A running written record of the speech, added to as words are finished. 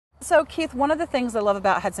So Keith, one of the things I love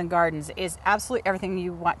about Hudson Gardens is absolutely everything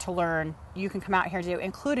you want to learn, you can come out here to do,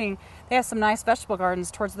 including they have some nice vegetable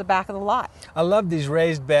gardens towards the back of the lot. I love these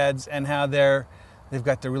raised beds and how they've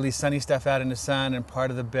got the really sunny stuff out in the sun, and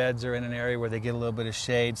part of the beds are in an area where they get a little bit of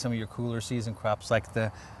shade. Some of your cooler season crops like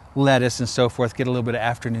the lettuce and so forth get a little bit of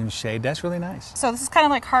afternoon shade. That's really nice. So this is kind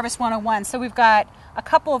of like Harvest 101. So we've got a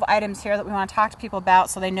couple of items here that we want to talk to people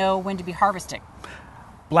about so they know when to be harvesting.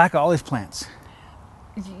 Black olive plants.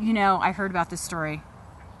 You know, I heard about this story.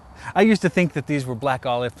 I used to think that these were black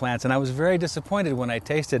olive plants, and I was very disappointed when I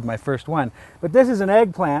tasted my first one. But this is an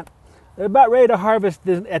eggplant. They're about ready to harvest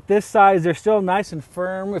at this size. They're still nice and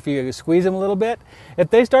firm if you squeeze them a little bit. If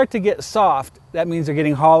they start to get soft, that means they're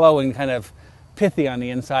getting hollow and kind of pithy on the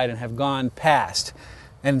inside and have gone past.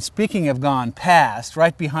 And speaking of gone past,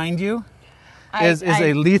 right behind you is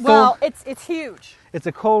a lethal... Well, it's huge. It's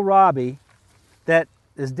a kohlrabi that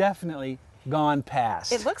is definitely gone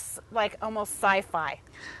past. It looks like almost sci-fi.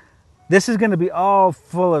 This is going to be all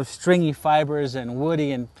full of stringy fibers and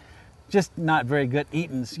woody and just not very good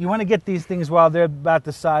eatings. You want to get these things while they're about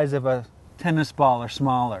the size of a tennis ball or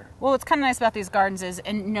smaller. Well, what's kind of nice about these gardens is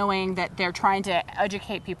knowing that they're trying to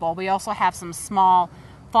educate people. We also have some small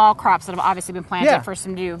fall crops that have obviously been planted for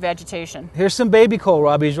some new vegetation. Here's some baby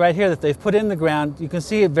kohlrabis right here that they've put in the ground. You can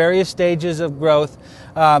see at various stages of growth.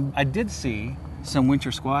 I did see some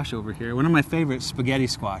winter squash over here, one of my favorites, spaghetti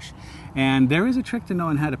squash. And there is a trick to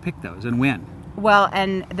knowing how to pick those and when. Well,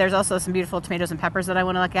 and there's also some beautiful tomatoes and peppers that I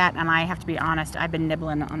want to look at, and I have to be honest, I've been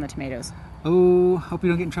nibbling on the tomatoes. Oh, hope you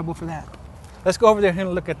don't get in trouble for that. Let's go over there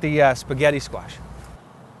and look at the spaghetti squash.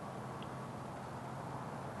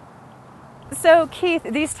 So Keith,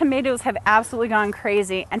 these tomatoes have absolutely gone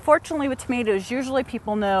crazy. And fortunately with tomatoes, usually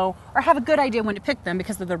people know or have a good idea when to pick them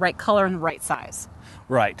because they're the right color and the right size.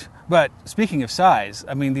 Right. But speaking of size,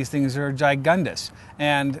 I mean, these things are gigundous.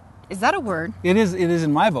 And is that a word? It is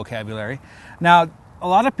in my vocabulary. Now, a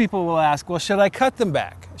lot of people will ask, well, should I cut them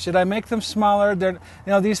back? Should I make them smaller?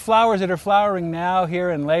 These flowers that are flowering now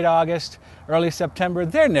here in late August, early September,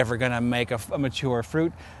 they're never going to make a mature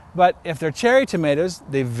fruit. But if they're cherry tomatoes,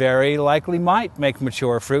 they very likely might make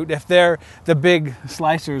mature fruit. If they're the big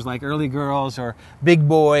slicers like Early Girls or Big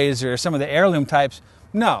Boys or some of the heirloom types,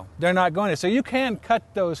 no, they're not going to. So you can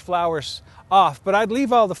cut those flowers off, but I'd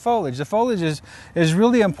leave all the foliage. The foliage is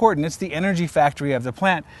really important. It's the energy factory of the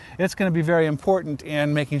plant. It's going to be very important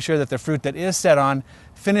in making sure that the fruit that is set on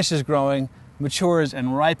finishes growing, matures,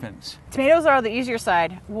 and ripens. Tomatoes are the easier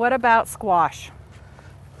side. What about squash?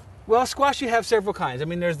 Well, squash you have several kinds. I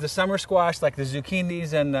mean, there's the summer squash like the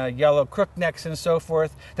zucchinis and the yellow crooknecks and so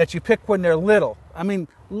forth that you pick when they're little. I mean,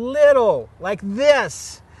 little, like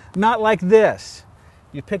this, not like this.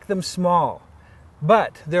 You pick them small.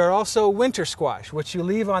 But there are also winter squash, which you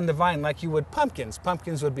leave on the vine like you would pumpkins.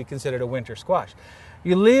 Pumpkins would be considered a winter squash.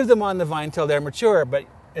 You leave them on the vine till they're mature, but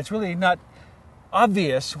it's really not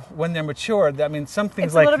obvious when they're mature. I mean, some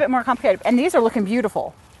things like... It's a little bit more complicated, and these are looking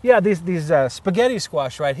beautiful. Yeah, these spaghetti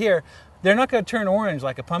squash right here, they're not going to turn orange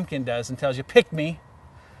like a pumpkin does and tells you, pick me,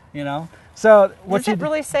 you know. So does it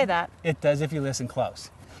really say that? It does if you listen close.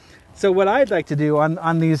 So what I'd like to do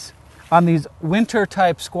on these winter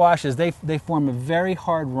type squashes, they form a very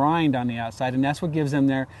hard rind on the outside, and that's what gives them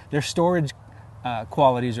their storage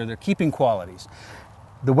qualities or their keeping qualities.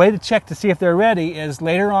 The way to check to see if they're ready is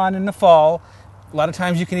later on in the fall. A lot of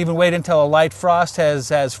times you can even wait until a light frost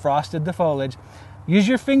has frosted the foliage. Use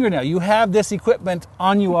your fingernail. You have this equipment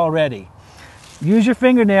on you already. Use your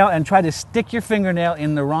fingernail and try to stick your fingernail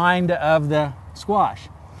in the rind of the squash.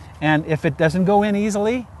 And if it doesn't go in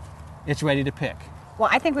easily, it's ready to pick. Well,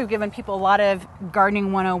 I think we've given people a lot of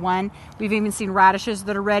gardening 101. We've even seen radishes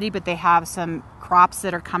that are ready, but they have some crops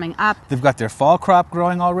that are coming up. They've got their fall crop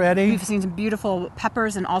growing already. We've seen some beautiful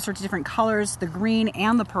peppers in all sorts of different colors, the green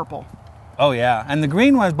and the purple. Oh yeah, and the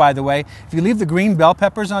green ones, by the way, if you leave the green bell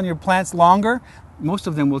peppers on your plants longer, most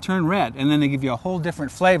of them will turn red, and then they give you a whole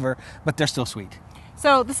different flavor, but they're still sweet.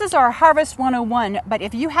 So this is our Harvest 101, but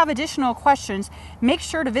if you have additional questions, make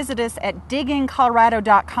sure to visit us at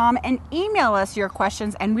digincolorado.com and email us your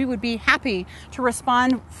questions, and we would be happy to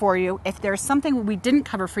respond for you if there's something we didn't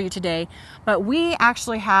cover for you today. But we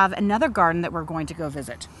actually have another garden that we're going to go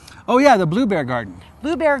visit. Oh yeah, the Blue Bear Garden.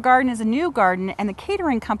 Blue Bear Garden is a new garden, and the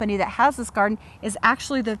catering company that has this garden is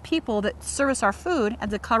actually the people that service our food at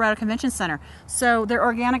the Colorado Convention Center. So they're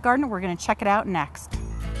organic garden. We're going to check it out next.